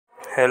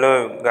Hello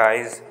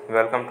guys,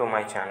 welcome to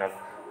my channel.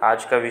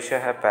 आज का विषय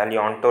है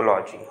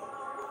पैलियोंटोलॉजी।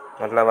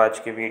 मतलब आज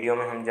की वीडियो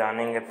में हम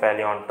जानेंगे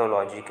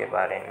पैलियोंटोलॉजी के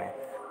बारे में।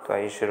 तो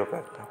आइए शुरू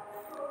करते हैं।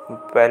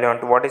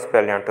 What is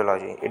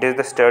पैलियोंटोलॉजी? It is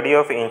the study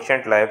of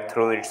ancient life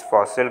through it's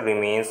fossil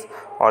remains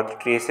और the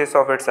traces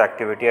of its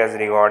activity as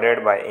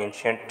recorded by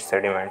ancient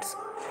sediments.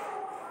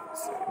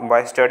 By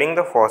studying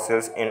the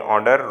fossils in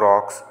older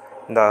rocks,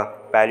 the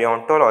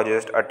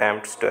paleontologist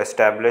attempts to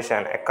establish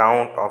an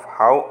account of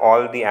how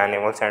all the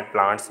animals and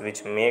plants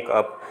which make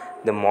up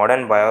the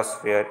modern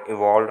biosphere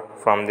evolved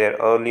from their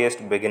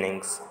earliest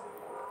beginnings.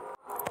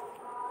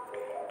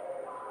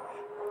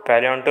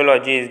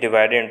 Paleontology is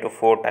divided into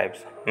four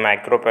types.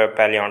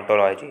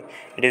 Micropaleontology.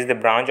 It is the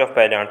branch of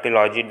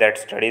paleontology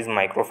that studies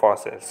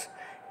microfossils.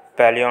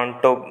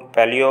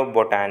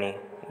 Paleobotany,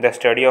 the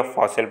study of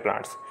fossil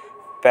plants.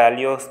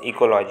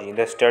 Paleoecology,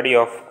 the study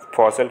of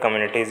fossil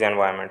communities and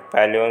environment.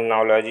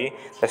 Paleontology,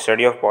 the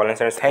study of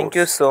pollens and Thank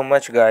you spores. so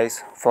much, guys,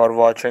 for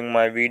watching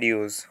my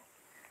videos.